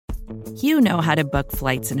You know how to book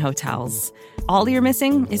flights and hotels. All you're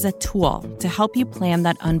missing is a tool to help you plan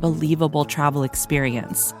that unbelievable travel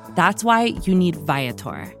experience. That's why you need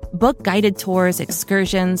Viator. Book guided tours,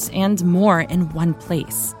 excursions, and more in one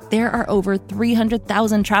place. There are over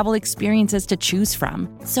 300,000 travel experiences to choose from,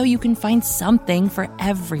 so you can find something for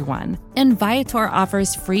everyone. And Viator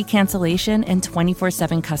offers free cancellation and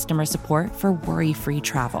 24/7 customer support for worry-free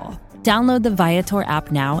travel. Download the Viator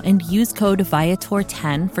app now and use code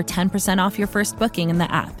Viator10 for 10% off your first booking in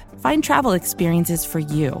the app. Find travel experiences for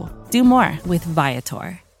you. Do more with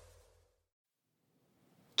Viator.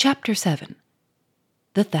 Chapter 7.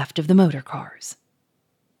 The Theft of the Motor Cars.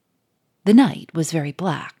 The night was very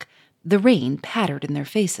black. The rain pattered in their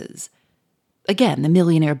faces. Again the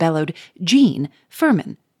millionaire bellowed, "Jean!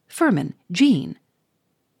 Furman! Furman! Jean!"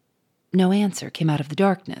 No answer came out of the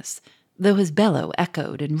darkness, though his bellow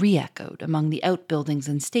echoed and re-echoed among the outbuildings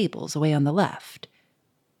and stables away on the left.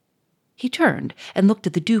 He turned and looked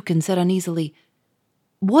at the Duke and said uneasily,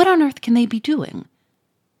 "What on earth can they be doing?"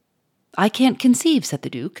 "I can't conceive," said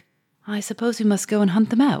the Duke. "I suppose we must go and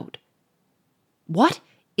hunt them out." "What?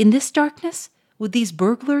 In this darkness? With these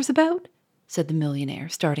burglars about?" said the millionaire,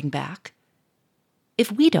 starting back.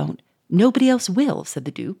 "If we don't, nobody else will," said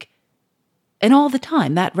the Duke. "And all the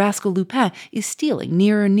time that rascal Lupin is stealing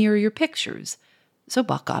nearer and nearer your pictures. So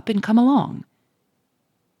buck up and come along."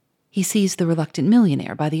 He seized the reluctant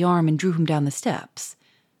millionaire by the arm and drew him down the steps.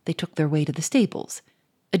 They took their way to the stables.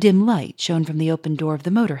 A dim light shone from the open door of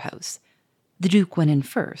the motor house. The Duke went in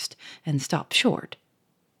first and stopped short.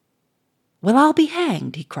 "Well, I'll be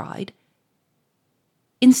hanged," he cried.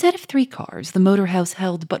 Instead of 3 cars, the motor house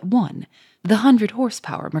held but one, the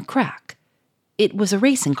 100-horsepower McCrack. It was a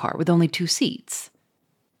racing car with only 2 seats.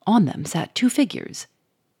 On them sat 2 figures,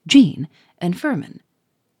 Jean and Furman.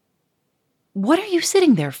 "What are you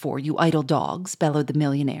sitting there for, you idle dogs?" bellowed the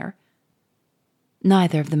millionaire.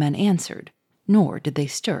 Neither of the men answered, nor did they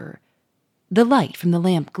stir. The light from the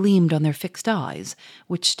lamp gleamed on their fixed eyes,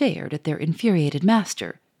 which stared at their infuriated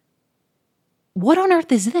master. "What on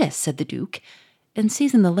earth is this?" said the Duke, and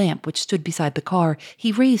seizing the lamp which stood beside the car,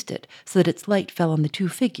 he raised it so that its light fell on the 2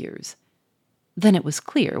 figures. Then it was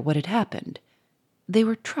clear what had happened. They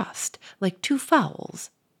were trussed like 2 fowls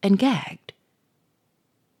and gagged.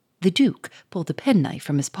 The Duke pulled a penknife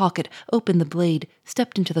from his pocket, opened the blade,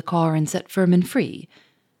 stepped into the car, and set Furman free.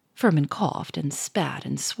 Furman coughed and spat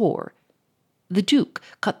and swore. The Duke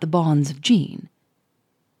cut the bonds of Jean.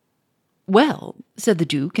 "Well," said the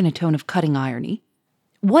Duke in a tone of cutting irony,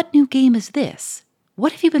 "what new game is this?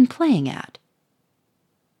 What have you been playing at?"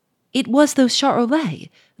 "It was those Charolais,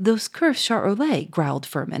 those cursed Charolais," growled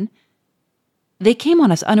Furman. "They came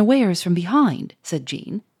on us unawares from behind," said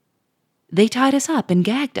Jean. "They tied us up and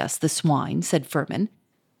gagged us, the swine," said Furman.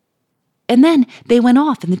 "And then they went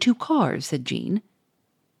off in the 2 cars," said Jean.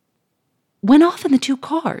 "Went off in the 2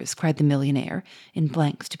 cars," cried the millionaire, in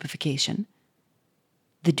blank stupefaction.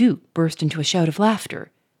 The Duke burst into a shout of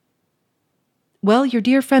laughter. "Well, your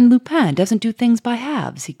dear friend Lupin doesn't do things by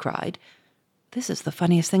halves," he cried. "This is the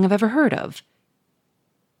funniest thing I've ever heard of."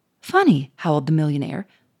 "Funny?" howled the millionaire.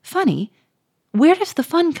 "Funny? Where does the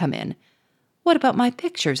fun come in? What about my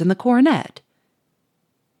pictures and the coronet?"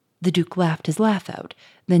 The Duke laughed his laugh out,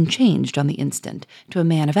 then changed on the instant to a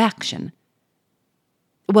man of action.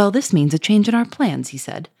 "Well, this means a change in our plans," he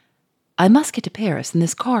said. "I must get to Paris in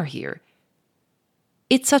this car here."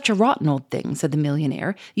 "It's such a rotten old thing," said the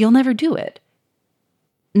millionaire. "You'll never do it."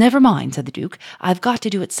 "Never mind," said the Duke. "I've got to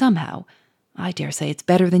do it somehow. I dare say it's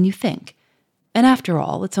better than you think. And after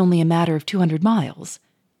all, it's only a matter of 200 miles.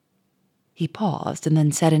 He paused and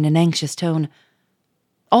then said in an anxious tone,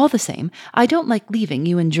 "All the same, I don't like leaving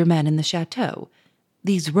you and Germaine in the chateau.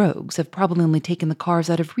 These rogues have probably only taken the cars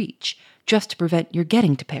out of reach, just to prevent your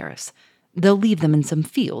getting to Paris. They'll leave them in some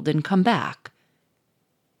field and come back."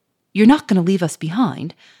 "You're not going to leave us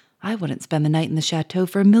behind. I wouldn't spend the night in the chateau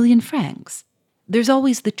for 1,000,000 francs. There's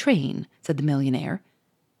always the train," said the millionaire.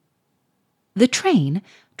 "The train?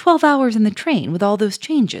 12 hours in the train with all those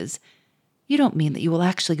changes? You don't mean that you will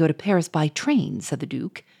actually go to Paris by train," said the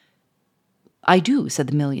Duke. "I do," said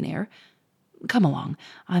the millionaire. "Come along.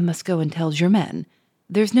 I must go and tell Germaine.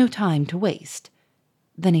 There's no time to waste."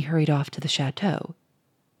 Then he hurried off to the chateau.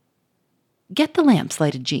 "Get the lamps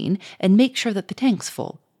lighted, Jean, and make sure that the tank's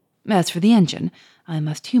full. As for the engine, I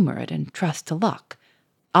must humor it and trust to luck.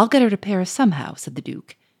 I'll get her to Paris somehow," said the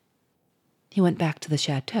Duke. He went back to the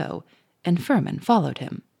chateau, and Furman followed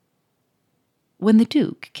him. When the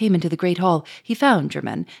Duke came into the great hall, he found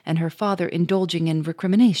Germaine and her father indulging in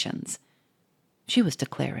recriminations. She was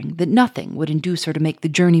declaring that nothing would induce her to make the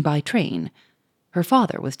journey by train. Her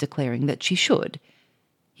father was declaring that she should.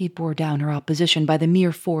 He bore down her opposition by the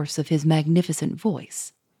mere force of his magnificent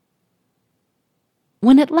voice.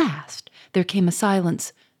 When at last there came a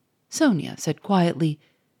silence, Sonia said quietly,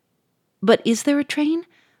 "But is there a train?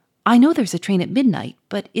 I know there's a train at midnight,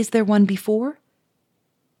 but is there one before?"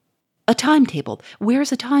 "A timetable.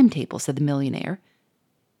 Where's a timetable?" said the millionaire.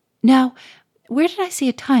 "Now, where did I see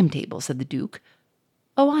a timetable?" said the Duke.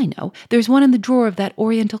 "Oh, I know. There's one in the drawer of that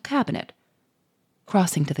oriental cabinet."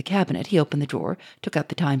 Crossing to the cabinet, he opened the drawer, took out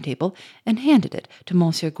the timetable, and handed it to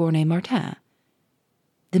Monsieur Gournay Martin.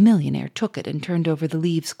 The millionaire took it and turned over the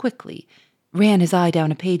leaves quickly, ran his eye down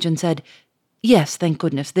a page and said, "Yes, thank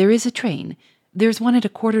goodness, there is a train. There's one at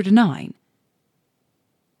 9:15.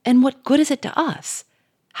 "And what good is it to us?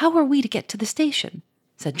 How are we to get to the station?"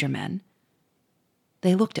 said Germaine.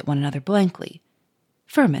 They looked at one another blankly.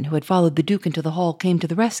 Firmin, who had followed the Duke into the hall, came to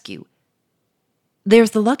the rescue.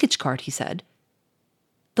 "There's the luggage cart," he said.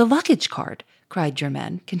 "The luggage cart!" cried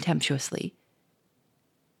Germaine contemptuously.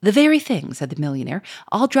 "The very thing," said the millionaire.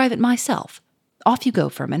 "I'll drive it myself. Off you go,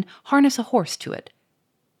 Firmin. Harness a horse to it."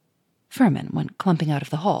 Firmin went clumping out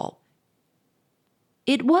of the hall.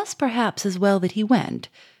 It was perhaps as well that he went,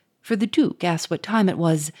 for the Duke asked what time it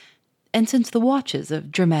was, and since the watches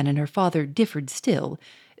of Germaine and her father differed still,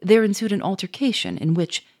 there ensued an altercation in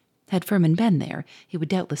which, had Firmin been there, he would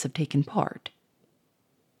doubtless have taken part.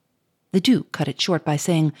 The Duke cut it short by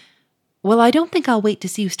saying, "Well, I don't think I'll wait to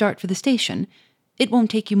see you start for the station. It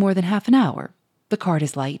won't take you more than half an hour. The cart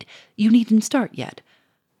is light. You needn't start yet.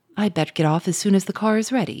 I'd better get off as soon as the car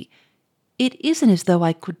is ready. It isn't as though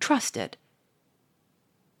I could trust it."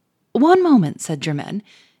 "One moment," said Germaine.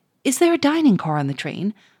 "Is there a dining car on the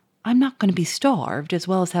train? I'm not going to be starved, as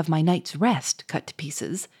well as have my night's rest cut to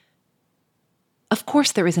pieces." "Of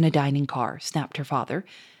course there isn't a dining car," snapped her father.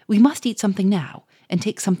 "We must eat something now, and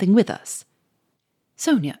take something with us.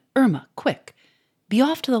 Sonia, Irma, quick. Be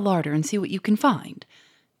off to the larder and see what you can find.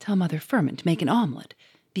 Tell Mother Firmin to make an omelette.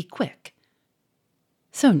 Be quick."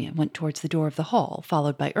 Sonia went towards the door of the hall,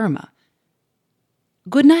 followed by Irma.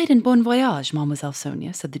 "Good night and bon voyage, Mademoiselle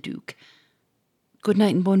Sonia," said the Duke. "Good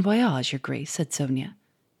night and bon voyage, Your Grace," said Sonia.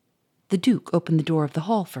 The Duke opened the door of the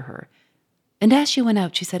hall for her, and as she went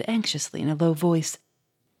out she said anxiously in a low voice,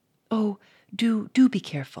 "Oh, do be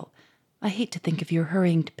careful. I hate to think of your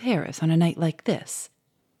hurrying to Paris on a night like this.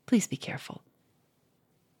 Please be careful."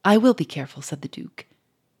 "I will be careful," said the Duke.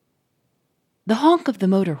 The honk of the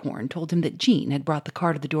motor horn told him that Jean had brought the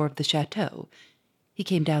car to the door of the chateau. He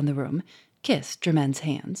came down the room, kissed Germaine's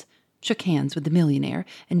hands, shook hands with the millionaire,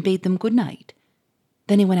 and bade them good night.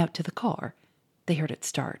 Then he went out to the car. They heard it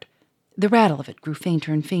start. The rattle of it grew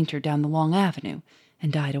fainter and fainter down the long avenue,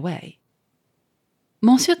 and died away.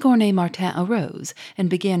 Monsieur Gournay Martin arose and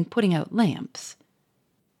began putting out lamps.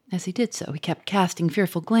 As he did so, he kept casting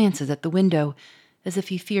fearful glances at the window, as if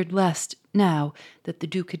he feared lest, now that the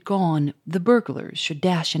Duke had gone, the burglars should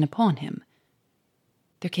dash in upon him.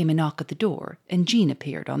 There came a knock at the door, and Jean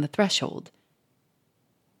appeared on the threshold.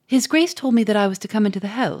 "His Grace told me that I was to come into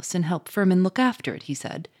the house and help Firmin look after it," he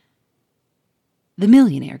said. The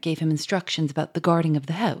millionaire gave him instructions about the guarding of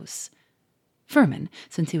the house. Firmin,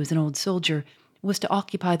 since he was an old soldier, was to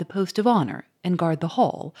occupy the post of honor and guard the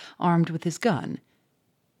hall, armed with his gun.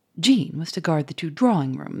 Jean was to guard the 2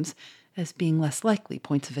 drawing rooms, as being less likely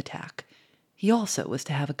points of attack. He also was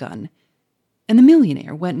to have a gun, and the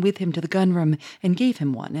millionaire went with him to the gun room and gave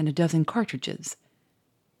him one and a dozen cartridges.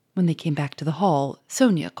 When they came back to the hall,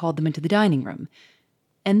 Sonia called them into the dining room,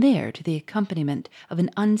 and there, to the accompaniment of an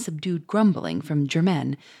unsubdued grumbling from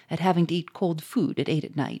Germaine at having to eat cold food at 8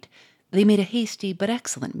 at night, they made a hasty but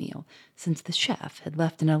excellent meal, since the chef had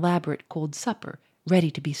left an elaborate cold supper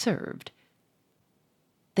ready to be served.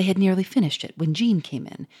 They had nearly finished it when Jean came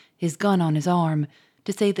in, his gun on his arm,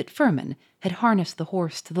 to say that Firmin had harnessed the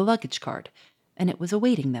horse to the luggage cart, and it was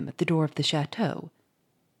awaiting them at the door of the chateau.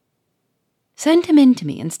 "Send him in to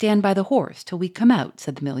me and stand by the horse till we come out,"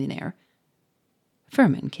 said the millionaire.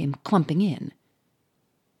 Firmin came clumping in.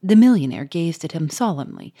 The millionaire gazed at him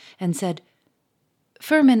solemnly and said,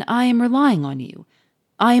 "Firmin, I am relying on you.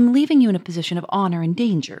 I am leaving you in a position of honor and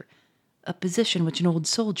danger, a position which an old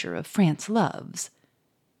soldier of France loves."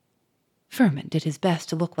 Firmin did his best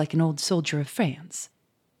to look like an old soldier of France.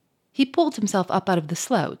 He pulled himself up out of the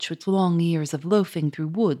slouch which long years of loafing through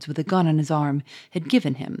woods with a gun on his arm had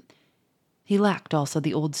given him. He lacked also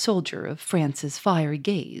the old soldier of France's fiery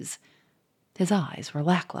gaze. His eyes were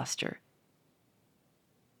lackluster.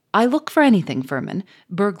 "I look for anything, Firmin.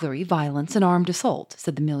 Burglary, violence, and armed assault,"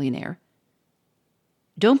 said the millionaire.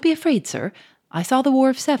 "Don't be afraid, sir. I saw the War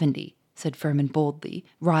of '70, said Firmin boldly,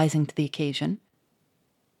 rising to the occasion.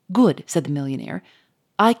 "Good," said the millionaire.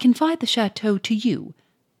 "I confide the chateau to you.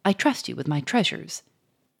 I trust you with my treasures."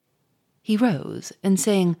 He rose, and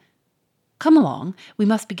saying, "Come along, we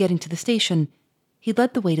must be getting to the station," he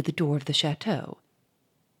led the way to the door of the chateau.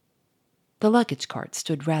 The luggage cart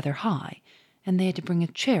stood rather high, and they had to bring a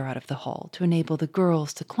chair out of the hall to enable the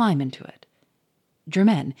girls to climb into it.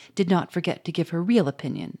 Germaine did not forget to give her real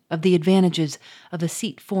opinion of the advantages of a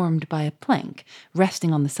seat formed by a plank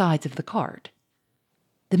resting on the sides of the cart.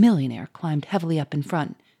 The millionaire climbed heavily up in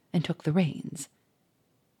front and took the reins.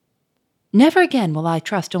 "Never again will I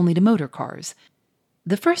trust only to motor cars.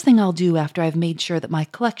 The first thing I'll do after I've made sure that my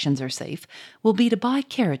collections are safe will be to buy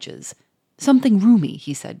carriages. Something roomy,"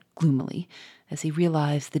 he said gloomily, as he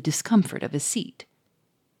realized the discomfort of his seat.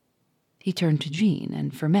 He turned to Jean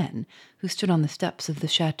and Firmin, who stood on the steps of the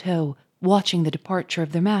chateau watching the departure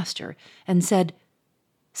of their master, and said,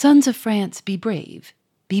 "Sons of France, be brave,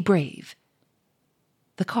 be brave."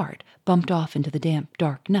 The cart bumped off into the damp,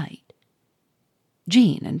 dark night.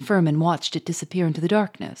 Jean and Firmin watched it disappear into the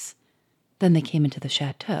darkness. Then they came into the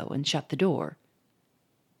chateau and shut the door.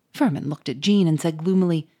 Firmin looked at Jean and said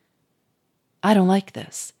gloomily, "I don't like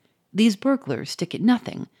this. These burglars stick at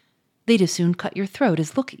nothing. They'd as soon cut your throat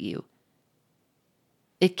as look at you."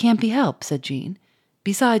 "It can't be helped," said Jean.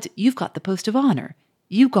 "Besides, you've got the post of honor.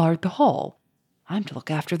 You guard the hall. I'm to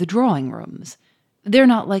look after the drawing rooms. They're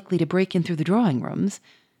not likely to break in through the drawing rooms,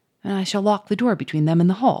 and I shall lock the door between them and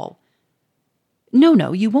the hall."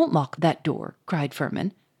 No, you won't lock that door," cried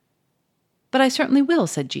Firmin. "But I certainly will,"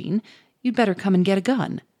 said Jean. "You'd better come and get a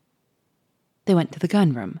gun." They went to the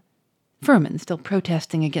gun room, Firmin still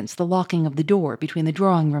protesting against the locking of the door between the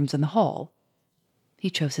drawing rooms and the hall. He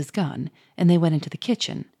chose his gun, and they went into the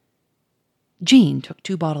kitchen. Jean took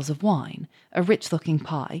 2 bottles of wine, a rich-looking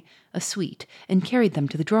pie, a sweet, and carried them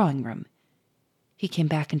to the drawing room. He came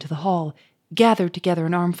back into the hall, gathered together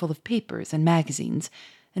an armful of papers and magazines,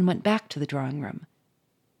 and went back to the drawing room.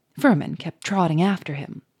 Firmin kept trotting after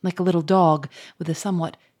him, like a little dog with a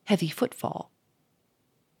somewhat heavy footfall.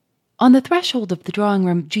 On the threshold of the drawing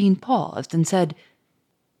room, Jean paused and said,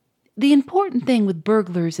 "The important thing with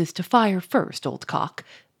burglars is to fire first, old cock.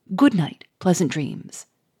 Good night, pleasant dreams."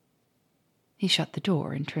 He shut the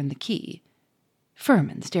door and turned the key.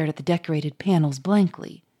 Firmin stared at the decorated panels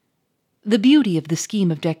blankly. The beauty of the scheme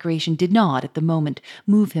of decoration did not, at the moment,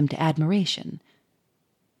 move him to admiration.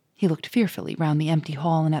 He looked fearfully round the empty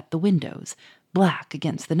hall and at the windows, black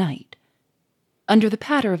against the night. Under the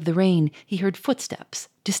patter of the rain, he heard footsteps,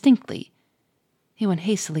 distinctly. He went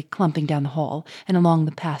hastily clumping down the hall and along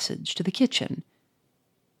the passage to the kitchen.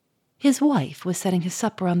 His wife was setting his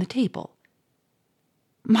supper on the table.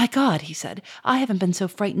 "My God," he said, "I haven't been so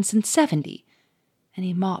frightened since '70. And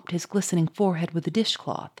he mopped his glistening forehead with a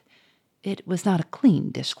dishcloth. It was not a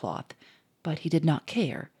clean dishcloth, but he did not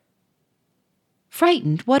care.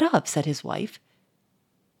 "Frightened? What of?" said his wife.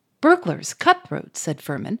 "Burglars, cutthroats," said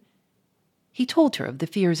Firmin. He told her of the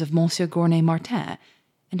fears of Monsieur Gournay Martin,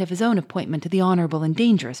 and of his own appointment to the honorable and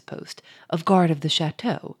dangerous post of guard of the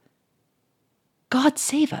chateau. "God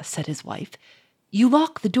save us," said his wife. "You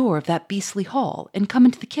lock the door of that beastly hall and come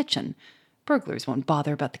into the kitchen. Burglars won't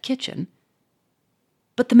bother about the kitchen."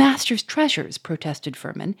 "But the master's treasures," protested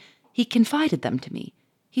Firmin. "He confided them to me.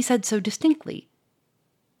 He said so distinctly."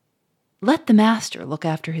 "Let the master look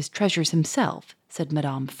after his treasures himself," said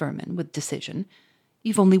Madame Firmin with decision.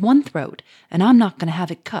 "You've only one throat, and I'm not going to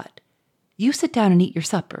have it cut. You sit down and eat your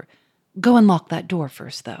supper. Go and lock that door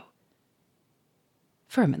first, though."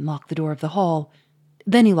 Firmin locked the door of the hall.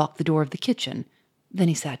 Then he locked the door of the kitchen. Then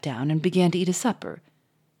he sat down and began to eat his supper.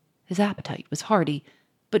 His appetite was hearty,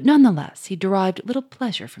 but nonetheless he derived little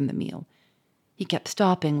pleasure from the meal. He kept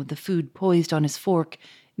stopping with the food poised on his fork,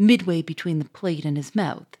 midway between the plate and his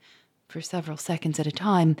mouth, for several seconds at a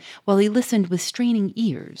time, while he listened with straining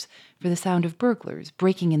ears for the sound of burglars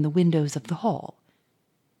breaking in the windows of the hall.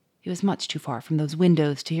 He was much too far from those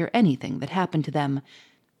windows to hear anything that happened to them,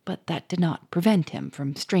 but that did not prevent him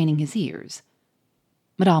from straining his ears.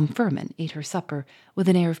 Madame Firmin ate her supper with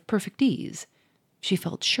an air of perfect ease. She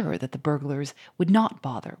felt sure that the burglars would not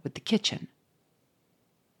bother with the kitchen.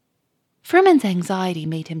 Firmin's anxiety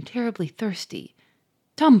made him terribly thirsty.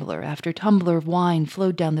 Tumbler after tumbler of wine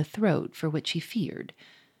flowed down the throat for which he feared.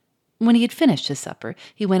 When he had finished his supper,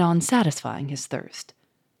 he went on satisfying his thirst.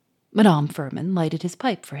 Madame Firmin lighted his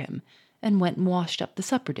pipe for him, and went and washed up the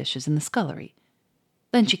supper dishes in the scullery.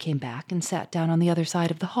 Then she came back and sat down on the other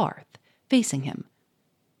side of the hearth, facing him.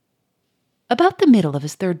 About the middle of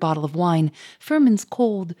his 3rd bottle of wine, Firmin's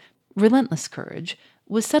cold, relentless courage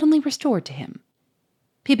was suddenly restored to him.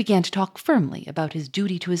 He began to talk firmly about his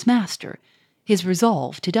duty to his master, his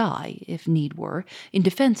resolve to die, if need were, in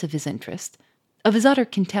defense of his interests, of his utter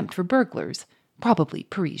contempt for burglars, probably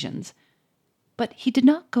Parisians. But he did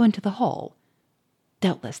not go into the hall.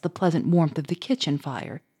 Doubtless the pleasant warmth of the kitchen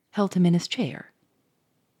fire held him in his chair.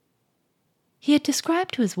 He had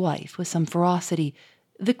described to his wife with some ferocity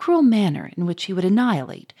the cruel manner in which he would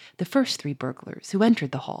annihilate the first 3 burglars who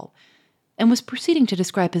entered the hall, and was proceeding to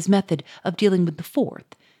describe his method of dealing with the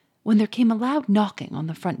 4th, when there came a loud knocking on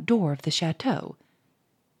the front door of the chateau.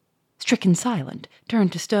 Stricken silent,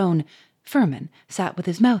 turned to stone, Firmin sat with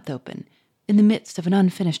his mouth open, in the midst of an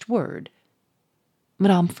unfinished word.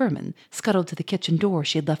 Madame Firmin scuttled to the kitchen door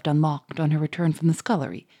she had left unlocked on her return from the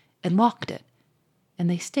scullery, and locked it, and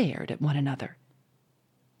they stared at one another.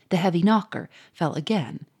 The heavy knocker fell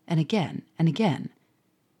again and again and again.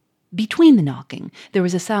 Between the knocking, there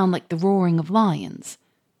was a sound like the roaring of lions.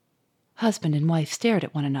 Husband and wife stared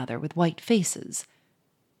at one another with white faces.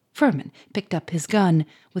 Firmin picked up his gun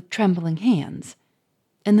with trembling hands,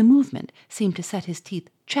 and the movement seemed to set his teeth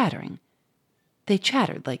chattering. They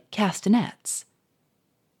chattered like castanets.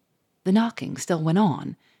 The knocking still went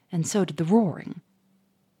on, and so did the roaring.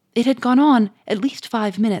 It had gone on at least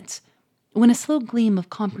 5 minutes, when a slow gleam of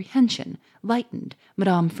comprehension lightened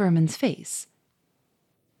Madame Firmin's face.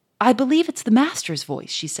 "I believe it's the master's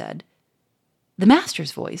voice," she said. "The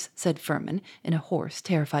master's voice," said Firmin in a hoarse,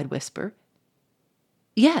 terrified whisper.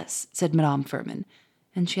 "Yes," said Madame Firmin,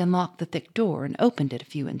 and she unlocked the thick door and opened it a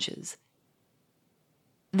few inches.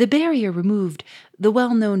 The barrier removed, the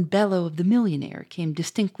well-known bellow of the millionaire came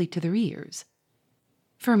distinctly to their ears.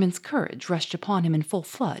 Firmin's courage rushed upon him in full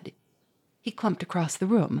flood. He clumped across the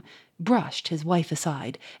room, brushed his wife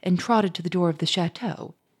aside, and trotted to the door of the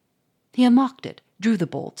chateau. He unlocked it, drew the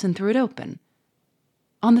bolts, and threw it open.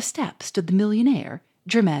 On the step stood the millionaire,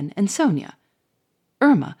 Germaine, and Sonia.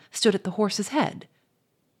 Irma stood at the horse's head.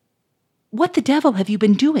 "What the devil have you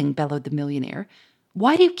been doing?" bellowed the millionaire.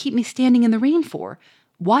 "Why do you keep me standing in the rain for?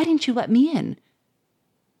 Why didn't you let me in?"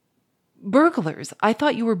 "Burglars! I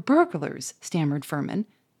thought you were burglars," stammered Firmin.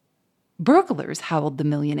 "Burglars?" howled the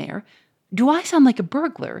millionaire. "Do I sound like a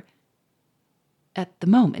burglar?" At the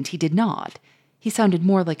moment he did not. He sounded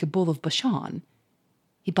more like a bull of Bashan.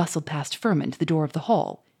 He bustled past Firmin to the door of the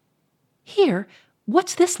hall. "Here?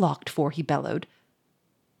 What's this locked for?" he bellowed.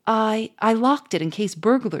 I locked it in case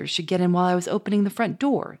burglars should get in while I was opening the front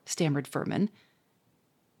door," stammered Firmin.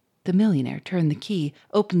 The millionaire turned the key,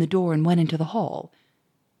 opened the door, and went into the hall.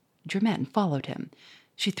 Germaine followed him.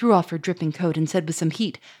 She threw off her dripping coat and said with some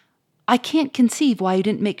heat, "I can't conceive why you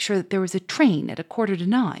didn't make sure that there was a train at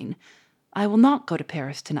 9:15. I will not go to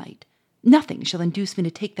Paris tonight. Nothing shall induce me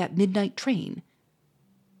to take that midnight train."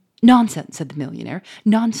 "Nonsense," said the millionaire.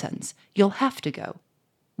 "Nonsense. You'll have to go.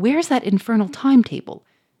 Where's that infernal timetable?"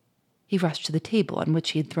 He rushed to the table on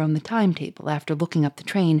which he had thrown the timetable after looking up the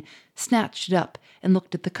train, snatched it up, and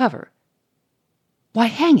looked at the cover. "Why,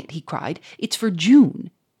 hang it," he cried. "It's for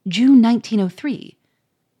June 1903.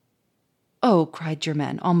 "Oh," cried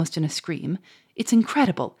Germaine, almost in a scream. "It's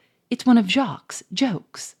incredible. It's one of Jacques'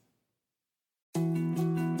 jokes."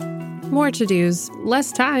 More to-dos,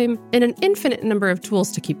 less time, and an infinite number of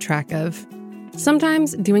tools to keep track of.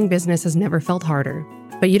 Sometimes doing business has never felt harder,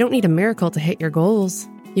 but you don't need a miracle to hit your goals.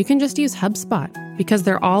 You can just use HubSpot, because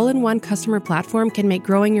their all-in-one customer platform can make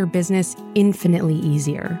growing your business infinitely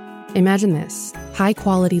easier. Imagine this: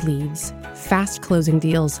 high-quality leads, fast closing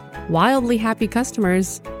deals, wildly happy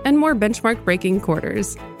customers, and more benchmark-breaking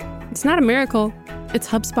quarters. It's not a miracle, it's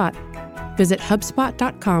HubSpot. Visit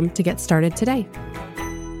HubSpot.com to get started today.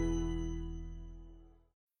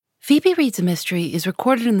 Phoebe Reads a Mystery is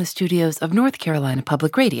recorded in the studios of North Carolina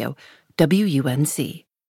Public Radio, WUNC.